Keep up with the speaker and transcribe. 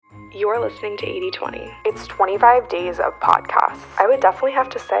You're listening to 80/20. It's 25 days of podcasts. I would definitely have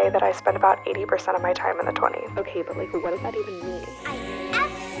to say that I spend about 80% of my time in the 20s. Okay, but like, what does that even mean? I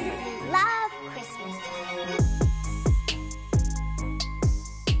absolutely love Christmas.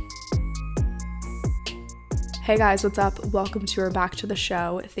 Hey guys, what's up? Welcome to or back to the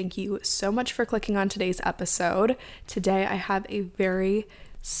show. Thank you so much for clicking on today's episode. Today I have a very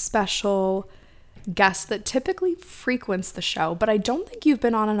special guest that typically frequents the show, but I don't think you've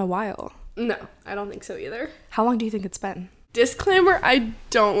been on in a while. No, I don't think so either. How long do you think it's been? Disclaimer, I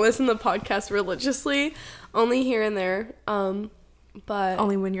don't listen to podcasts religiously, only here and there. But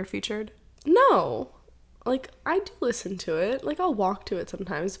Only when you're featured? no. Like, I do listen to it. Like, I'll walk to it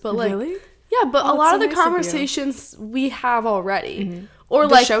sometimes, but like, Really? yeah, but Oh, a lot of that's so the nice of you. conversations we have already. Mm-hmm. Or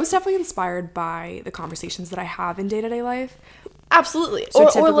The like, show's definitely inspired by the conversations that I have in day-to-day life. absolutely. So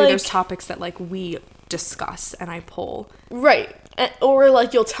or typically like, there's topics that like we discuss and I pull. right. Or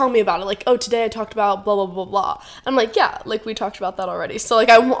like, you'll tell me about it. Like, oh, today I talked about blah, blah, blah, blah. I'm like, yeah, like we talked about that already. So like,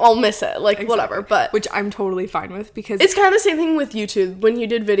 I'll miss it. Like, whatever. But Which I'm totally fine with because it's kind of the same thing with YouTube. When you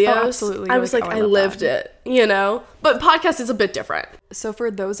did videos, absolutely. I was like, I lived it, you know? But podcast is a bit different. So for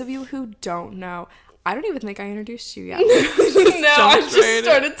those of you who don't know, I don't even think I introduced you yet. No, I just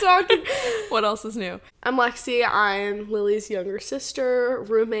started talking. What else is new? I'm Lexi. I'm Lily's younger sister,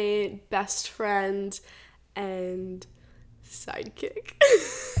 roommate, best friend, and sidekick.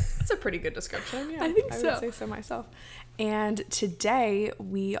 That's a pretty good description. Yeah, I think I so. would say so myself. And today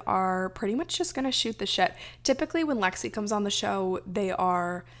we are pretty much just going to shoot the shit. Typically when Lexi comes on the show, they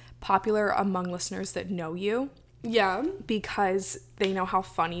are popular among listeners that know you Yeah. because they know how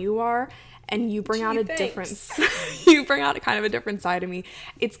funny you are. And you bring out a thanks. different, you bring out a kind of a different side of me.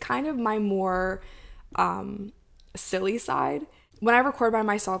 It's kind of my more silly side. When I record by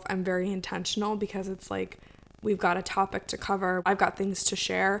myself, I'm very intentional because it's like, we've got a topic to cover. I've got things to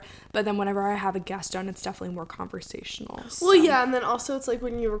share. But then whenever I have a guest on, it's definitely more conversational. Well, yeah, and then also it's like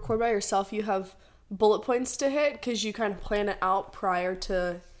when you record by yourself, you have bullet points to hit because you kind of plan it out prior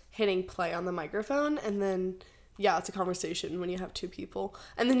to hitting play on the microphone, and then yeah, it's a conversation when you have two people,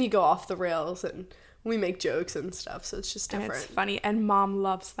 and then you go off the rails and we make jokes and stuff, so it's just And different. it's funny. And Mom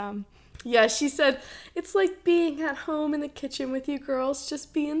loves them. Yeah, she said, it's like being at home in the kitchen with you girls,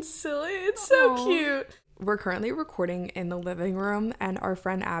 just being silly. It's so Aw. cute. We're currently recording in the living room, and our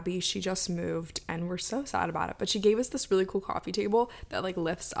friend Abby, she just moved, and we're so sad about it. But she gave us this really cool coffee table that like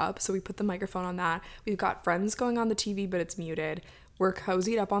lifts up, so we put the microphone on that. We've got Friends going on the TV, but it's muted. We're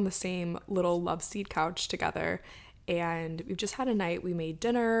cozied up on the same little love seat couch together, and we've just had a night. We made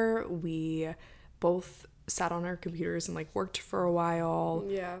dinner. We both sat on our computers and like worked for a while.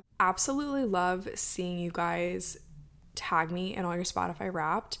 Yeah. Absolutely love seeing you guys tag me in all your Spotify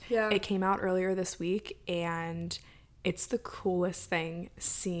Wrapped. Yeah. It came out earlier this week, and it's the coolest thing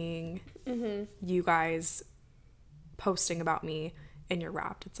seeing you guys posting about me in your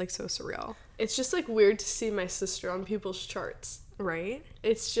Wrapped. It's like so surreal, It's just like weird to see my sister on people's charts. right?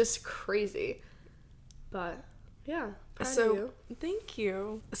 It's just crazy. But yeah, proud of So you. thank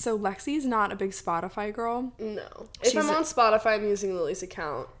you. So Lexi's not a big Spotify girl. No. If She's I'm on Spotify, I'm using Lily's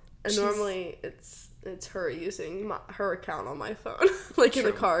account. And She's- normally it's her using her account on my phone. Like in the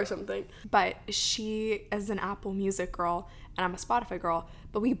True. car or something. But she is an Apple Music girl, and I'm a Spotify girl.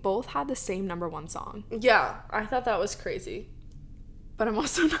 But we both had the same #1 song. Yeah, I thought that was crazy. But I'm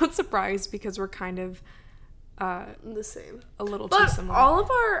also not surprised because we're kind of The same. a little too But similar. all of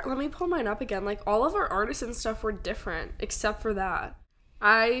our, let me pull mine up again. Like all of our artists and stuff were different except for that.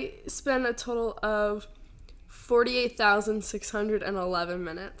 I spent a total of 48,611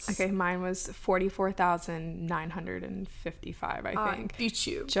 minutes. Okay, mine was 44,955, I think. Beat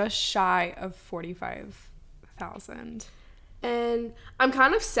you. Just shy of 45,000. And I'm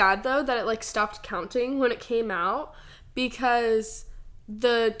kind of sad though that it like stopped counting when it came out because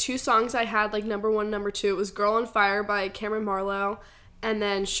the two songs I had like #1, #2, it was Girl on Fire by Cameron Marlowe and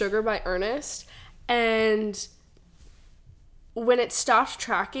then Sugar by Ernest. And when it stopped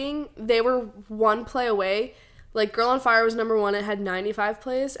tracking, they were one play away. Like Girl on Fire was #1, it had 95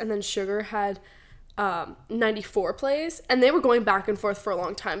 plays, and then Sugar had 94 plays, and they were going back and forth for a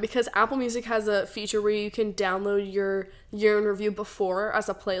long time because Apple Music has a feature where you can download your year in review before as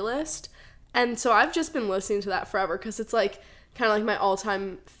a playlist. And so I've just been listening to that forever because it's like kind of like my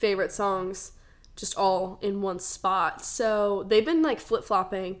all-time favorite songs just all in one spot. So they've been like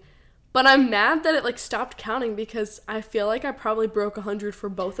flip-flopping. But I'm mad that it like stopped counting because I feel like I probably broke 100 for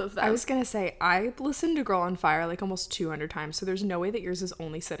both of them. I was gonna say, I listened to Girl on Fire like almost 200 times, so there's no way that yours is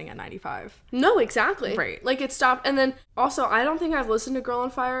only sitting at 95. No, exactly. Right. Like it stopped. And then also, I don't think I've listened to Girl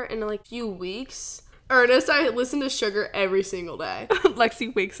on Fire in like a few weeks Ernest, I listen to Sugar every single day.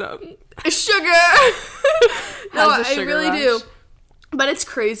 Lexi wakes up. Sugar! No, Has a I sugar really rush. do. But it's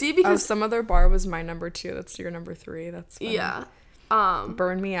crazy because Some Other Bar was my number 2. That's your number 3. That's funny. yeah.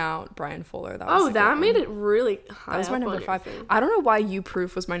 Burn Me Out, Brian Fuller. That was Oh, a that good made one. it really high. That was my up number on your 5. thing. I don't know why You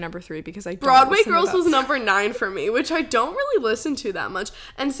Proof was my number 3 because I don't Broadway listen to Girls that was song. number 9 for me, which I don't really listen to that much.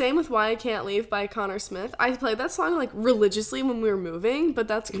 And same with Why I Can't Leave by Connor Smith. I played that song like religiously when we were moving, but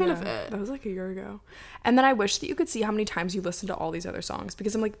that's kind of it. That was like a year ago. And then I wish that you could see how many times you listen to all these other songs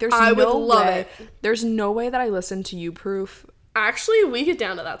because I'm like, I would love way. it. There's no way that I listen to You Proof. Actually, we get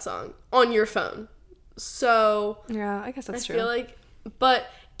down to that song on your phone. So Yeah, I guess that's I true. feel like, but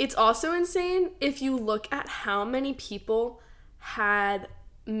it's also insane if you look at how many people had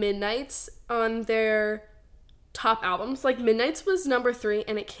Midnights on their top albums. Like Midnights was number 3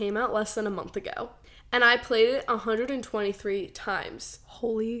 and it came out less than a month ago. And I played it 123 times.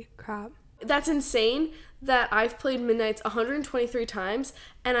 Holy crap. That's insane that I've played Midnights 123 times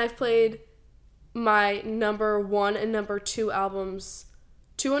and I've played my number 1 and number 2 albums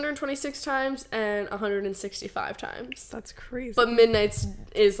 226 times and 165 times. That's crazy. But Midnights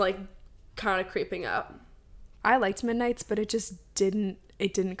is like kind of creeping up. I liked Midnights, but it just didn't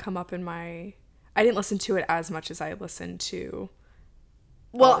come up in my... I didn't listen to it as much as I listened to...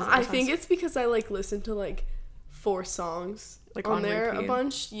 Well, those other I think songs. it's because I like listened to like 4 songs Like, on on there repeat. a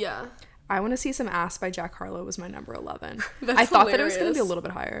bunch. Yeah. I Want to See Some Ass by Jack Harlow was my number 11. That's I thought that it was going to be a hilarious. little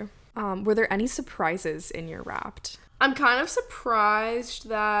bit higher. Were there any surprises in your Wrapped? I'm kind of surprised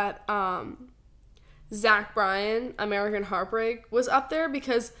that Zach Bryan, American Heartbreak, was up there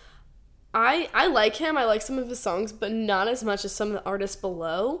because I like him. I like some of his songs, but not as much as some of the artists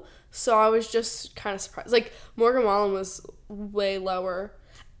below. So I was just kind of surprised. Like, Morgan Wallen was way lower.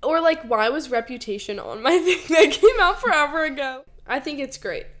 Or, like, why was Reputation on my thing that came out forever ago? I think it's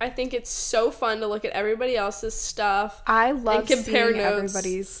great. I think it's so fun to look at everybody else's stuff. I love compare seeing notes.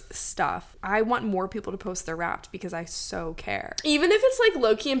 everybody's stuff. I want more people to post their Wrapped because I so care. Even if it's, like,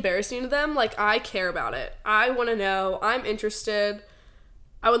 low-key embarrassing to them, like, I care about it. I want to know. I'm interested.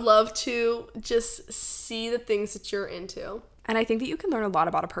 I would love to just see the things that you're into. And I think that you can learn a lot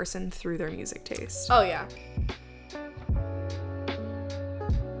about a person through their music taste. Oh, yeah.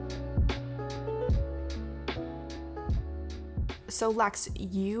 So Lex,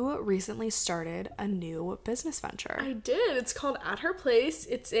 you recently started a new business venture. I did. It's called At Her Place.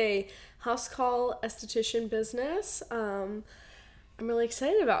 It's a house call esthetician business. I'm really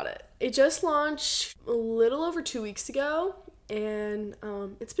excited about it. It just launched a little over 2 weeks ago, and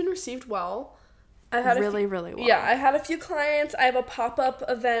it's been received well. I've had really well. Yeah, I had a few clients. I have a pop-up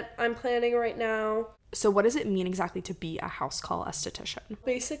event I'm planning right now. So what does it mean exactly to be a house call esthetician?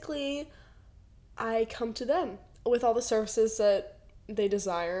 Basically, I come to them with all the services that they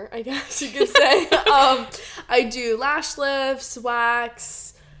desire, I guess you could say. I do lash lifts,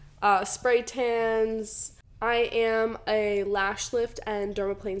 wax, spray tans. I am a lash lift and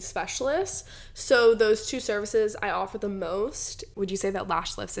dermaplane specialist. So those 2 services I offer the most. Would you say that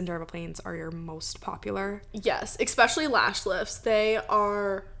lash lifts and dermaplanes are your most popular? Yes, especially lash lifts. They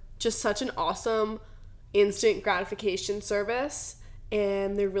are just such an awesome instant gratification service,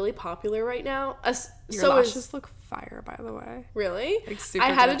 and they're really popular right now. Your lashes look fire, by the way. Really? Like, super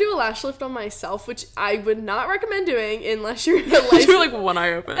I had to good. do a lash lift on myself, which I would not recommend doing unless you're a licensed. You're like one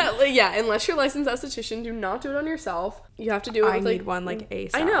eye open. Yeah, unless you're a licensed esthetician, do not do it on yourself. You have to do it I with need one like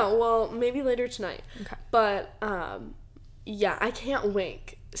ASAP. I know. Well, maybe later tonight. Okay. But yeah, I can't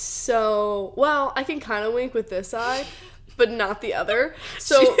wink. So, well, I can kind of wink with this eye, but not the other.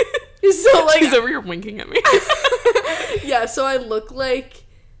 So like She's over here winking at me. yeah, so I look like,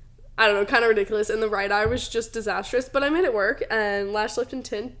 I don't know, kind of ridiculous, and the right eye was just disastrous, but I made it work, and lash lift and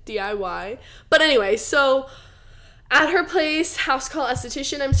tint, DIY. But anyway, so At Her Place, house call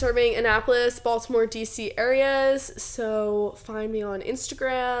esthetician, I'm serving Annapolis, Baltimore, DC areas, so find me on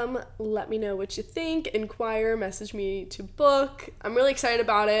Instagram, let me know what you think, inquire, message me to book. I'm really excited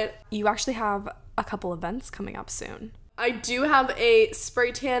about it. You actually have a couple events coming up soon. I do have a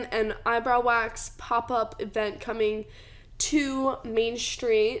spray tan and eyebrow wax pop-up event coming to Main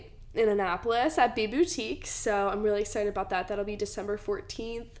Street in Annapolis at B Boutique, so I'm really excited about that. That'll be December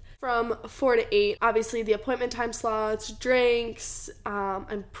 14th from 4 to 8. Obviously, the appointment time slots, drinks.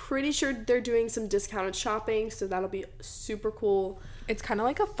 I'm pretty sure they're doing some discounted shopping, so that'll be super cool. It's kind of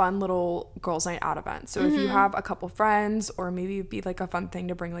like a fun little girls' night out event. So if you have a couple friends, or maybe it'd be like a fun thing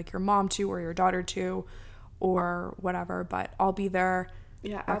to bring like your mom to or your daughter to or whatever, but I'll be there.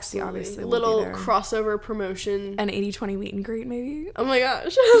 Yeah, Lexi absolutely. obviously will be Little there. crossover promotion. An 80-20 meet and greet maybe. Oh my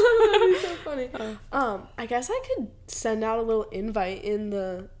gosh, that'd be so funny. I guess I could send out a little invite in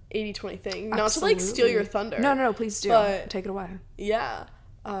the 80-20 thing. Not to like steal your thunder. No, please do. But take it away. Yeah.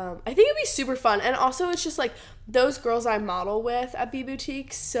 I think it'd be super fun. And also it's just like those girls I model with at B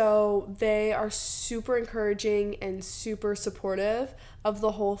Boutique, so they are super encouraging and super supportive of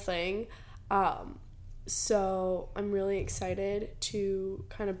the whole thing. So I'm really excited to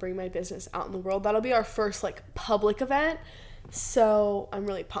kind of bring my business out in the world. That'll be our first like public event. So I'm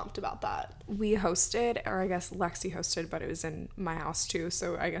really pumped about that. We hosted, or I guess Lexi hosted, but it was in my house too,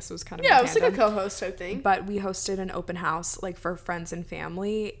 so I guess it was kind of it was like a co-host, I think. But we hosted an open house like for friends and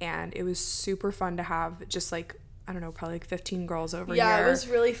family, and it was super fun to have just like, I don't know, probably like 15 girls over here. Yeah, it was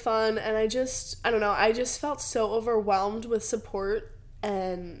really fun, and I don't know, I just felt so overwhelmed with support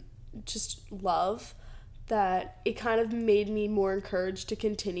and just love that it kind of made me more encouraged to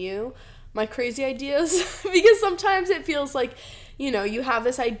continue my crazy ideas because sometimes it feels like, you know, you have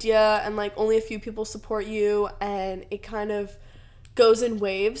this idea and like only a few people support you and it kind of goes in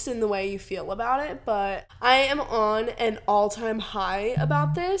waves in the way you feel about it. But I am on an all-time high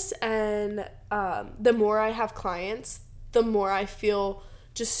about this, and the more I have clients, the more I feel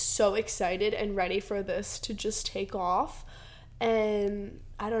just so excited and ready for this to just take off. And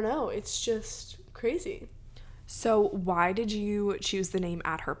I don't know, it's just crazy. So why did you choose the name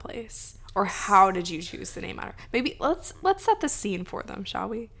At Her Place? Or how did you choose the name At Her? Maybe let's set the scene for them, shall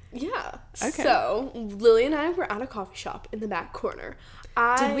we? Yeah. Okay. So Lily and I were at a coffee shop in the back corner.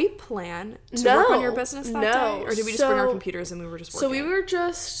 Did we plan to work on your business that day? Or did we just bring our computers and we were just working? So we were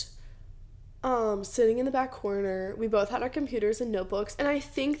just sitting in the back corner. We both had our computers and notebooks. And I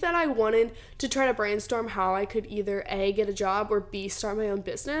think that I wanted to try to brainstorm how I could either A, get a job, or B, start my own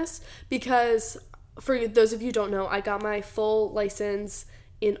business. Because for those of you who don't know, I got my full license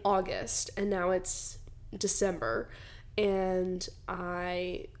in August, and now it's December, and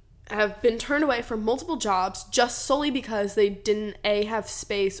I have been turned away from multiple jobs just solely because they didn't A, have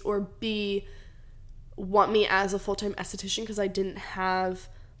space, or B, want me as a full-time esthetician because I didn't have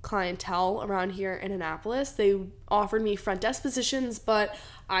clientele around here in Annapolis. They offered me front desk positions, but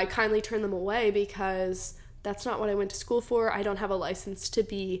I kindly turned them away because that's not what I went to school for. I don't have a license to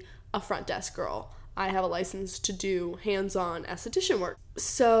be a front desk girl. I have a license to do hands-on esthetician work.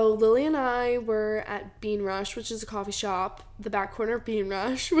 So Lily and I were at Bean Rush, which is a coffee shop, the back corner of Bean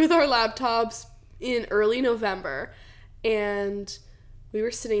Rush, with our laptops in early November. And we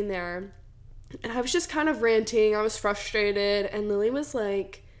were sitting there, and I was just kind of ranting. I was frustrated, and Lily was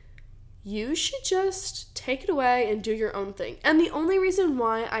like, you should just take it away and do your own thing. And the only reason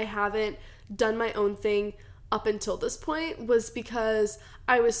why I haven't done my own thing up until this point was because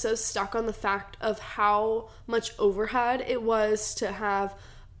I was so stuck on the fact of how much overhead it was to have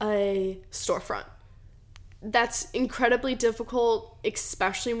a storefront. That's incredibly difficult,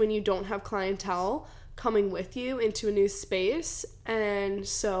 especially when you don't have clientele coming with you into a new space. And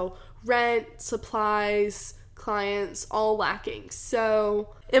so rent, supplies, clients, all lacking.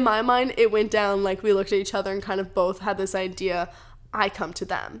 So in my mind, it went down like we looked at each other and kind of both had this idea, I come to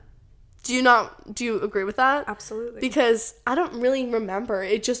them. Do you agree with that? Absolutely. Because I don't really remember.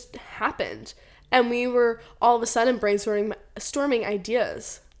 It just happened. And we were all of a sudden brainstorming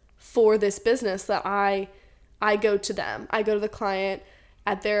ideas for this business that I go to them. I go to the client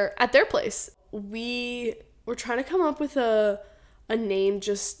at their place. We were trying to come up with a name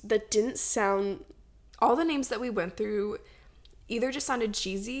just that didn't sound... All the names that we went through either just sounded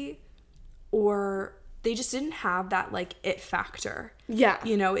cheesy or they just didn't have that like it factor. Yeah.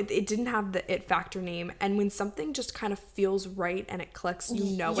 You know, it didn't have the it factor name. And when something just kind of feels right and it clicks,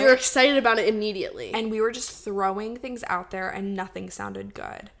 You're excited about it immediately. And we were just throwing things out there and nothing sounded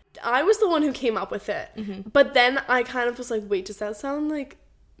good. I was the one who came up with it. Mm-hmm. But then I kind of was like, wait, does that sound like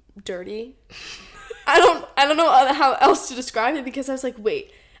dirty? I don't know how else to describe it because I was like,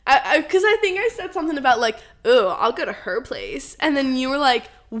 wait. Because I think I said something about like, oh, I'll go to her place. And then you were like,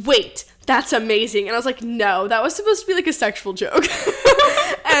 wait, that's amazing. And I was like, no, that was supposed to be like a sexual joke.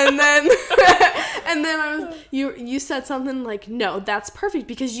 and then you said something like, no, that's perfect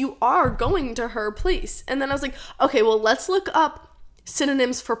because you are going to her place. And then I was like, okay, well, let's look up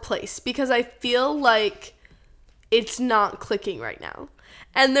synonyms for place because I feel like it's not clicking right now.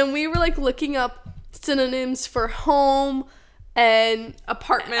 And then we were like looking up synonyms for home and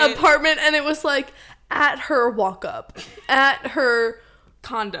apartment, and it was like at her walk up, at her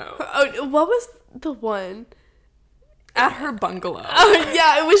condo. Oh, what was the one? At her bungalow. Oh,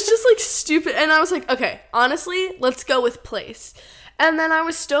 yeah, it was just like stupid. And I was like, okay, honestly, let's go with place. And then I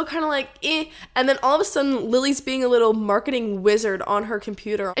was still kind of like, eh. And then all of a sudden, Lily's being a little marketing wizard on her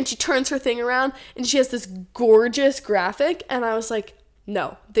computer. And she turns her thing around and she has this gorgeous graphic. And I was like,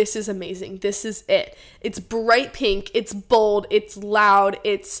 no, this is amazing. This is it. It's bright pink. It's bold. It's loud.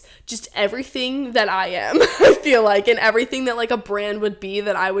 It's just everything that I am, I feel like, and everything that, like, a brand would be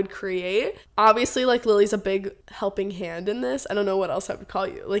that I would create. Obviously, like, Lily's a big helping hand in this. I don't know what else I would call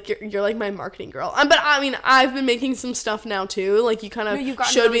you. Like, you're like my marketing girl. But I mean, I've been making some stuff now too. Like, you kind of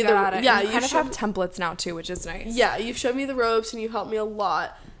showed really me the you kind of have templates now too, which is nice. Yeah, you've showed me the ropes and you've helped me a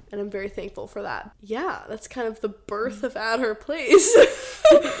lot. And I'm very thankful for that. Yeah, that's kind of the birth of At Her Place.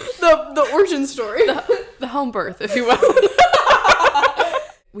 the origin story. The home birth, if you will.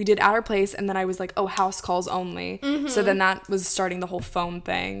 We did At Her Place, and then I was like, oh, house calls only. Mm-hmm. So then that was starting the whole phone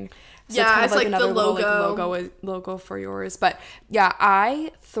thing. So yeah, it's like another the logo. Little, logo for yours. But yeah,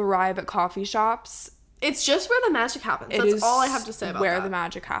 I thrive at coffee shops. It's just where the magic happens. That's all I have to say about where that. the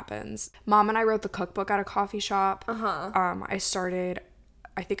magic happens. Mom and I wrote the cookbook at a coffee shop.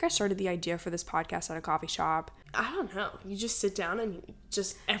 I think I started the idea for this podcast at a coffee shop. I don't know. You just sit down and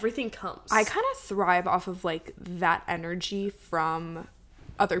just everything comes. I kind of thrive off of, like, that energy from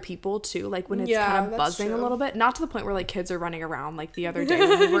other people too, like when it's kind of buzzing a little bit, not to the point where, like, kids are running around like the other day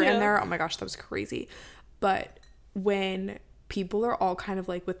when we were in there. Oh my gosh, that was crazy. But when people are all kind of,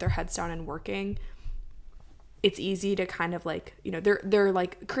 like, with their heads down and working, it's easy to kind of, like, you know, they're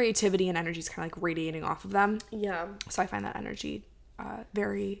like, creativity and energy is kind of, like, radiating off of them. Yeah. So I find that energy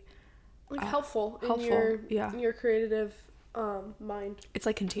very like helpful in your creative mind. It's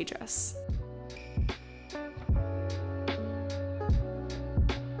like contagious.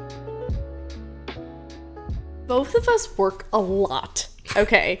 Both of us work a lot,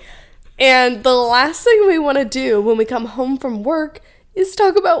 okay? And the last thing we want to do when we come home from work is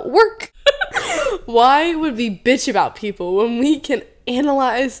talk about work. Why would we bitch about people when we can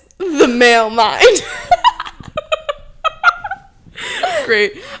analyze the male mind?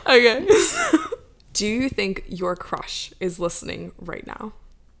 Great. Okay. Do you think your crush is listening right now?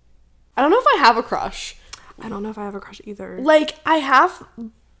 I don't know if I have a crush. I don't know if I have a crush either. Like, I have,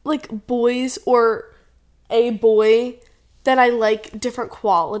 like, boys or a boy that I like different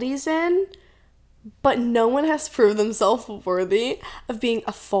qualities in, but no one has proved themselves worthy of being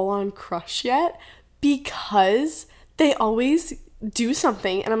a full-on crush yet because they always do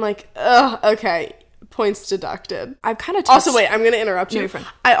something, and I'm like, ugh, okay, points deducted. I've kind of also, wait, I'm going to interrupt you. No, friend.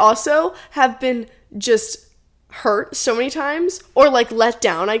 I also have been just hurt so many times, or, like, let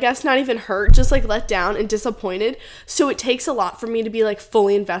down, I guess, not even hurt, just, like, let down and disappointed. So it takes a lot for me to be, like,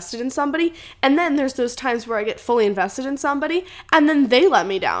 fully invested in somebody. And then there's those times where I get fully invested in somebody and then they let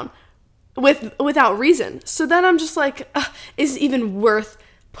me down without reason. So then I'm just like, is it even worth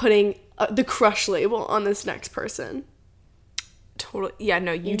putting the crush label on this next person? Totally. Yeah,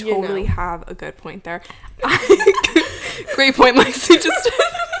 no, you totally have a good point there. Great point, Lexi.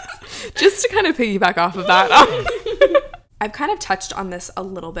 Just to kind of piggyback off of that. I've kind of touched on this a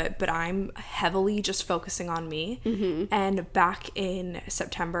little bit, but I'm heavily just focusing on me. Mm-hmm. And back in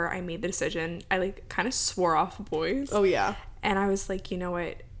September, I made the decision. I, like, kind of swore off boys. Oh, yeah. And I was like, you know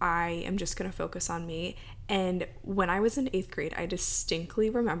what? I am just going to focus on me. And when I was in 8th grade, I distinctly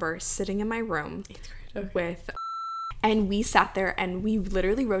remember sitting in my room with... And we sat there and we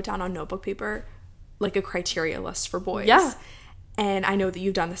literally wrote down on notebook paper, like, a criteria list for boys. Yeah. And I know that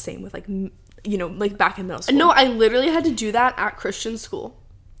you've done the same with, like, you know, like, back in middle school. No, I literally had to do that at Christian school.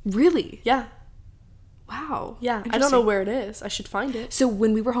 Really? Yeah. Wow. Yeah. I don't know where it is. I should find it. So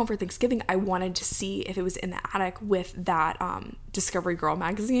when we were home for Thanksgiving, I wanted to see if it was in the attic with that Discovery Girl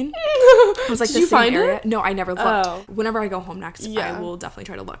magazine. It was like Did you find area. it? No, I never looked. Whenever I go home next, I will definitely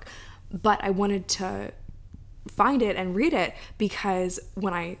try to look. But I wanted to find it and read it because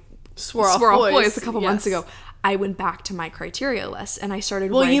when I swore off boys a couple months ago, I went back to my criteria list and I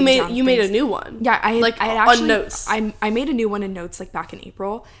started writing down you made a new one. Yeah, I actually, on notes. I made a new one in notes, like, back in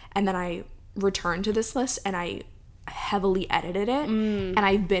April, and then I returned to this list and I heavily edited it, and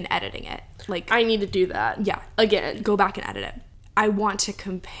I've been editing it. Like, I need to do that. Yeah. Again. Go back and edit it. I want to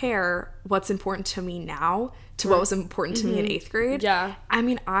compare what's important to me now to what was important to me in 8th grade. Yeah. I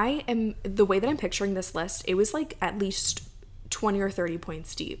mean, the way that I'm picturing this list, it was, like, at least 20 or 30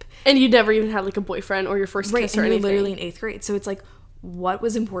 points deep. And you never even had, like, a boyfriend or your first kiss or anything. Right, literally in 8th grade. So it's like, what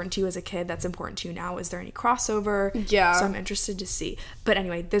was important to you as a kid that's important to you now? Is there any crossover? Yeah. So I'm interested to see. But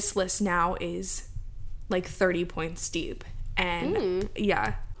anyway, this list now is, like, 30 points deep. And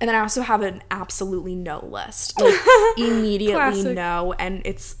yeah. And then I also have an absolutely no list. Like, immediately no. And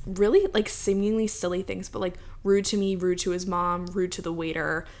it's really, like, seemingly silly things, but, like, rude to me, rude to his mom, rude to the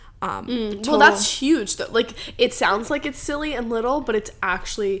waiter. Well, that's huge, though. Like, it sounds like it's silly and little, but it's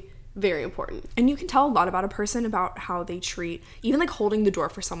actually very important. And you can tell a lot about a person about how they treat, even like holding the door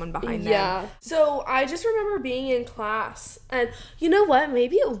for someone behind them. Yeah. So I just remember being in class, and you know what?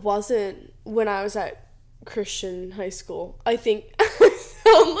 Maybe it wasn't when I was at Christian high school. I think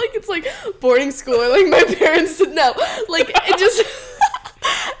like it's like boarding school, or like my parents didn't know. Like it just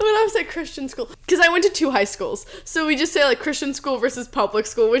when I was at Christian school, because I went to 2 high schools, so we just say like Christian school versus public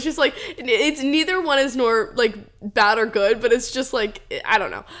school, which is like it's neither one is nor like bad or good, but it's just like I don't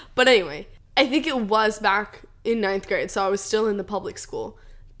know. But anyway, I think it was back in 9th grade, so I was still in the public school,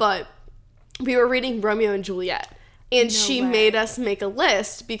 but we were reading Romeo and Juliet. And she made us make a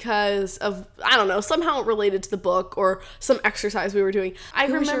list because of, I don't know, somehow related to the book or some exercise we were doing.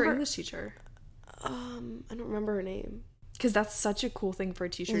 Who was your English teacher? I don't remember her name. Because that's such a cool thing for a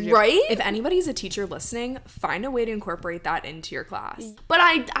teacher to do. Right? If anybody's a teacher listening, find a way to incorporate that into your class. But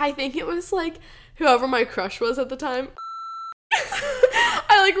I think it was like whoever my crush was at the time.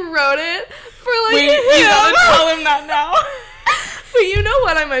 I like wrote it for like Wait, you gotta tell him that now. But you know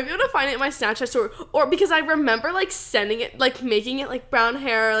what? I might be able to find it in my Snapchat story. Or because I remember, like, sending it, like, making it, like, brown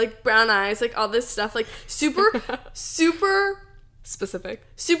hair, like, brown eyes, like, all this stuff. Like, super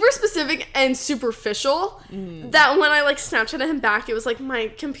specific and superficial. That when I, like, Snapchatted him back, it was, like, my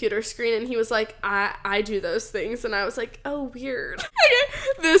computer screen. And he was like, I do those things. And I was like, oh, weird.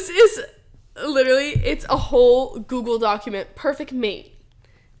 Okay, this is literally, it's a whole Google document. Perfect mate.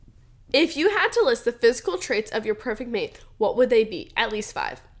 If you had to list the physical traits of your perfect mate, what would they be? At least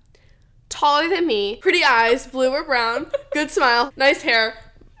 5. Taller than me, pretty eyes, blue or brown, good smile, nice hair,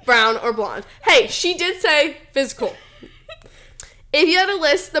 brown or blonde. Hey, she did say physical. If you had to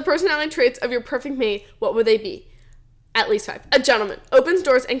list the personality traits of your perfect mate, what would they be? At least 5. A gentleman, opens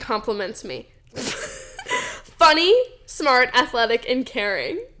doors and compliments me. Funny, smart, athletic, and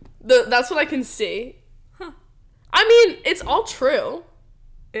caring. That's what I can see. Huh. I mean, it's all true.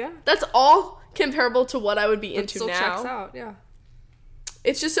 Yeah. That's all comparable to what I would be into still now. Checks out, yeah.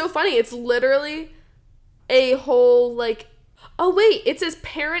 It's just so funny. It's literally a whole, like, oh, wait, it says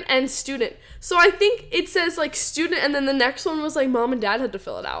parent and student. So I think it says, like, student, and then the next one was, like, mom and dad had to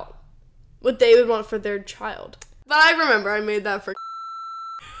fill it out. What they would want for their child. But I remember I made that for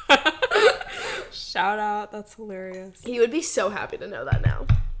Shout out. That's hilarious. He would be so happy to know that now.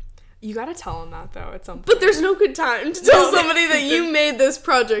 You gotta tell him that, though, at some point. But there's no good time to tell somebody that you made this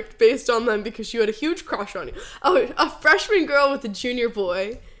project based on them because you had a huge crush on you. Oh, a freshman girl with a junior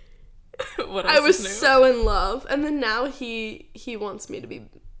boy. What else I was is new? so in love. And then now he wants me to be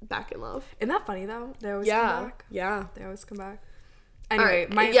back in love. Isn't that funny, though? They always come back. Yeah. They always come back. Anyway,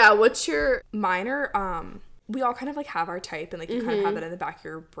 what's your... Mine are, we all kind of, like, have our type, and, like, you kind of have that in the back of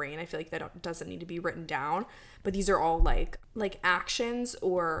your brain. I feel like that doesn't need to be written down. But these are all, like actions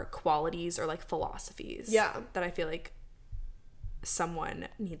or qualities or, like, philosophies. Yeah. That I feel like someone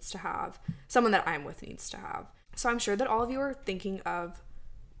needs to have. Someone that I'm with needs to have. So I'm sure that all of you are thinking of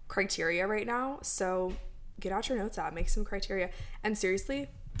criteria right now. So get out your notes app. Make some criteria. And seriously,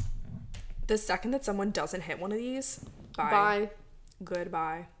 the second that someone doesn't hit one of these, bye.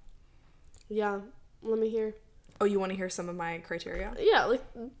 Goodbye. Yeah. Let me hear. Oh, you want to hear some of my criteria? Yeah, like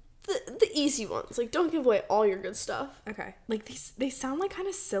the easy ones. Like, don't give away all your good stuff. Okay. Like, they sound like kind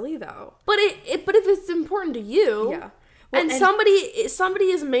of silly, though. But but if it's important to you, Yeah. Well, and somebody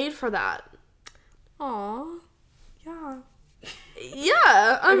is made for that. Aw. Yeah.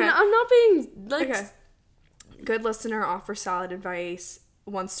 Yeah. I'm not being like. Okay. Good listener, offers solid advice,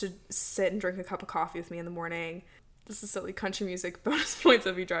 wants to sit and drink a cup of coffee with me in the morning. This is silly. Country music, bonus points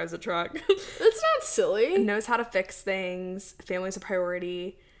if he drives a truck. That's not silly. Knows how to fix things. Family's a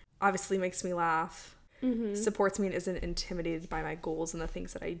priority. Obviously makes me laugh. Mm-hmm. Supports me and isn't intimidated by my goals and the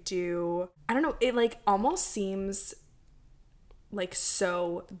things that I do. I don't know. It, like, almost seems, like,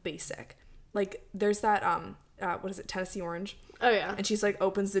 so basic. Like, there's that, what is it, Tennessee Orange? Oh, yeah. And she's like,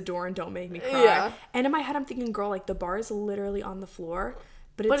 opens the door and don't make me cry. Yeah. And in my head, I'm thinking, girl, like, the bar is literally on the floor.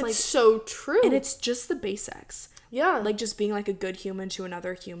 But it's like, so true. And it's just the basics. Yeah. Like, just being, like, a good human to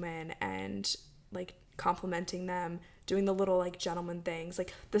another human and, like, complimenting them, doing the little, like, gentleman things.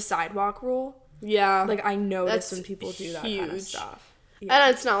 Like, the sidewalk rule. Yeah. Like, I notice That's when people do that huge. kind of stuff. Yeah.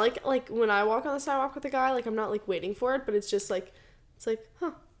 And it's not like when I walk on the sidewalk with a guy, like, I'm not, like, waiting for it, but it's just, like, it's like,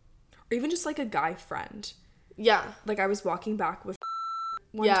 huh. Or even just, like, a guy friend. Yeah. Like, I was walking back with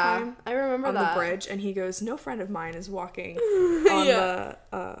one yeah, time I remember on that. the bridge, and he goes, no friend of mine is walking on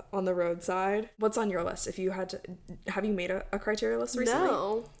on the roadside. What's on your list? If you had to, have you made a criteria list recently?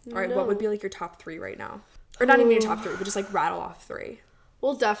 No. All right, what would be, like, your top 3 right now? Or not even your top 3, but just, like, rattle off 3.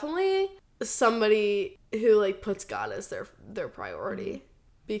 Well, definitely somebody who, like, puts God as their priority.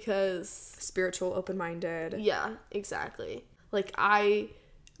 Because... Spiritual, open-minded. Yeah, exactly. Like, I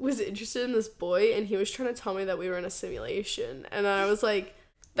was interested in this boy, and he was trying to tell me that we were in a simulation. And I was like,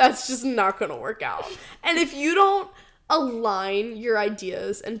 that's just not gonna work out. And if you don't align your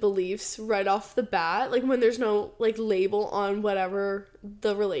ideas and beliefs right off the bat, like when there's no like label on whatever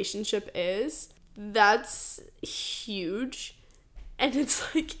the relationship is, that's huge. And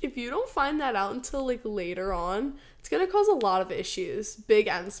it's like, if you don't find that out until like later on, it's gonna cause a lot of issues, big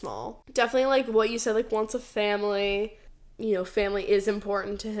and small. Definitely like what you said, like wants a family, you know, family is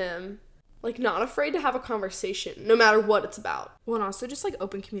important to him. Like, not afraid to have a conversation, no matter what it's about. Well, and also just, like,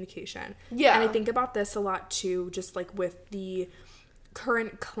 open communication. Yeah. And I think about this a lot, too, just, like, with the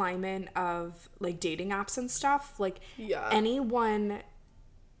current climate of, like, dating apps and stuff. Like, yeah. Anyone,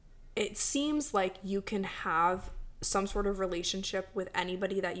 it seems like you can have some sort of relationship with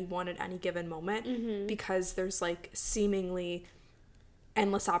anybody that you want at any given moment because there's, like, seemingly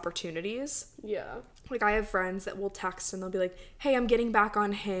endless opportunities. Yeah. Like, I have friends that will text and they'll be like, hey, I'm getting back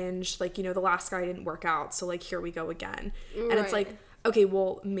on Hinge. Like, you know, the last guy didn't work out. So, like, here we go again. Right. And it's like, okay,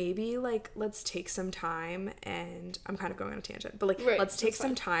 well, maybe, like, let's take some time and I'm kind of going on a tangent. But, like, let's take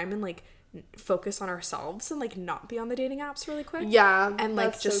some time and, like, focus on ourselves and, like, not be on the dating apps really quick. Yeah. And,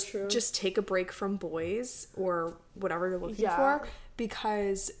 like, just take a break from boys or whatever you're looking for.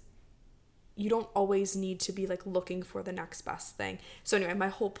 Because you don't always need to be, like, looking for the next best thing. So, anyway, my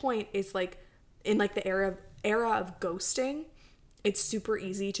whole point is, like, in like the era of ghosting, it's super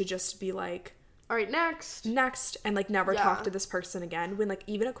easy to just be like, all right, next and like never talk to this person again, when like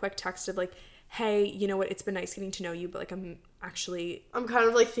even a quick text of like, hey, you know what, it's been nice getting to know you, but like I'm kind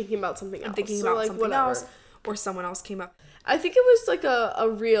of like thinking about something else, or someone else came up. I think it was like a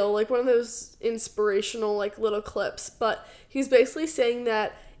reel, like one of those inspirational like little clips, but he's basically saying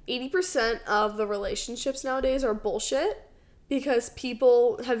that 80% of the relationships nowadays are bullshit because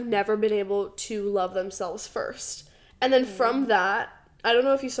people have never been able to love themselves first. And then from that, I don't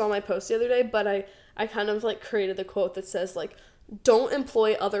know if you saw my post the other day, but I kind of like created the quote that says like, don't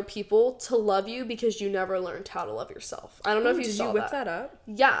employ other people to love you because you never learned how to love yourself. I don't know if you saw that. Did you whip that up?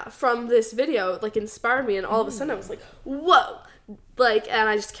 Yeah, from this video, it like inspired me, and all of a sudden I was like, whoa! Like, and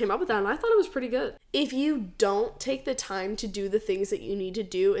I just came up with that, and I thought it was pretty good. If you don't take the time to do the things that you need to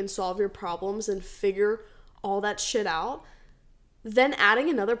do and solve your problems and figure all that shit out, then adding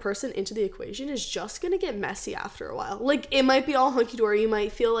another person into the equation is just gonna get messy after a while. Like, it might be all hunky-dory. You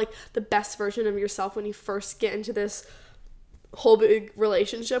might feel like the best version of yourself when you first get into this whole big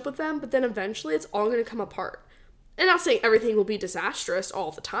relationship with them, but then eventually it's all gonna come apart. And not saying everything will be disastrous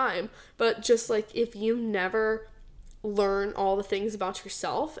all the time, but just like if you never learn all the things about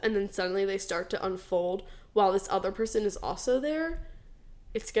yourself and then suddenly they start to unfold while this other person is also there,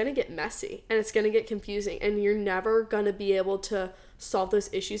 it's going to get messy and it's going to get confusing, and you're never going to be able to solve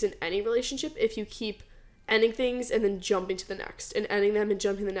those issues in any relationship if you keep ending things and then jumping to the next and ending them and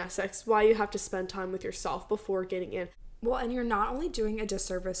jumping to the next. That's why you have to spend time with yourself before getting in. Well, and you're not only doing a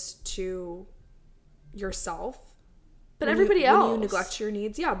disservice to yourself, but everybody else. When you neglect your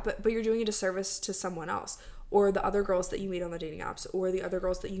needs, but you're doing a disservice to someone else, or the other girls that you meet on the dating apps, or the other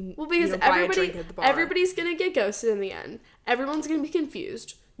girls that you buy a drink at the bar. Everybody's gonna get ghosted in the end. Everyone's gonna be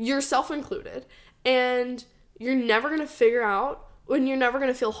confused, yourself included, and you're never gonna figure out, and you're never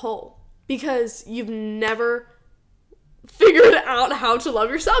gonna feel whole because you've never figured out how to love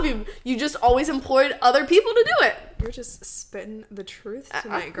yourself. You just always employed other people to do it. You're just spitting the truth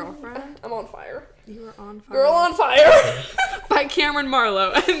tonight, girlfriend. I'm on fire. You are on fire. Girl on Fire. By Cameron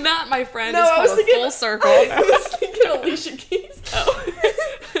Marlowe. And that, my friend, is called a full circle. I was thinking Alicia Keys. Oh.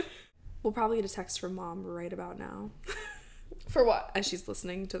 We'll probably get a text from Mom right about now. For what? As she's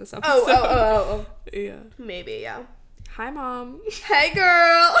listening to this episode. Oh. Yeah. Maybe, yeah. Hi, Mom. Hey,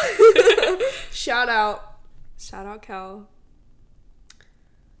 girl. Shout out. Shout out, Kel.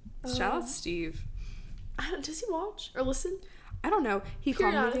 Shout out, Steve. Does he watch or listen? I don't know. He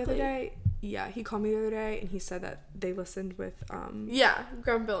called me the other day. Yeah, he called me the other day and he said that they listened with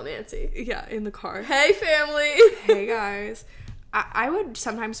Grandma Bill and Nancy. Yeah, in the car. Hey, family. Hey, guys. I would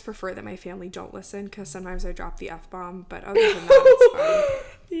sometimes prefer that my family don't listen because sometimes I drop the F-bomb, but other than that, it's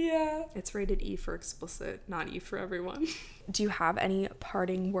fine. Yeah. It's rated E for explicit, not E for everyone. Do you have any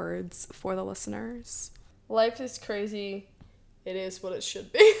parting words for the listeners? Life is crazy. It is what it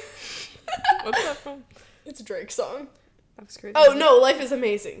should be. What's that from? It's a Drake song. That was crazy. Oh, no, life is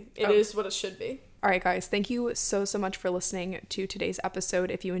amazing. It is what it should be. All right, guys, thank you so much for listening to today's episode.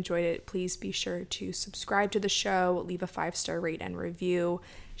 If you enjoyed it, please be sure to subscribe to the show, leave a 5-star rate and review,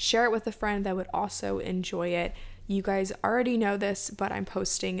 share it with a friend that would also enjoy it. You guys already know this, but I'm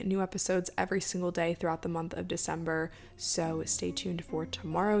posting new episodes every single day throughout the month of December, so stay tuned for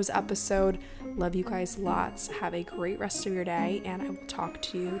tomorrow's episode. Love you guys lots. Have a great rest of your day, and I will talk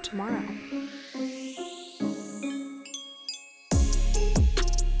to you tomorrow.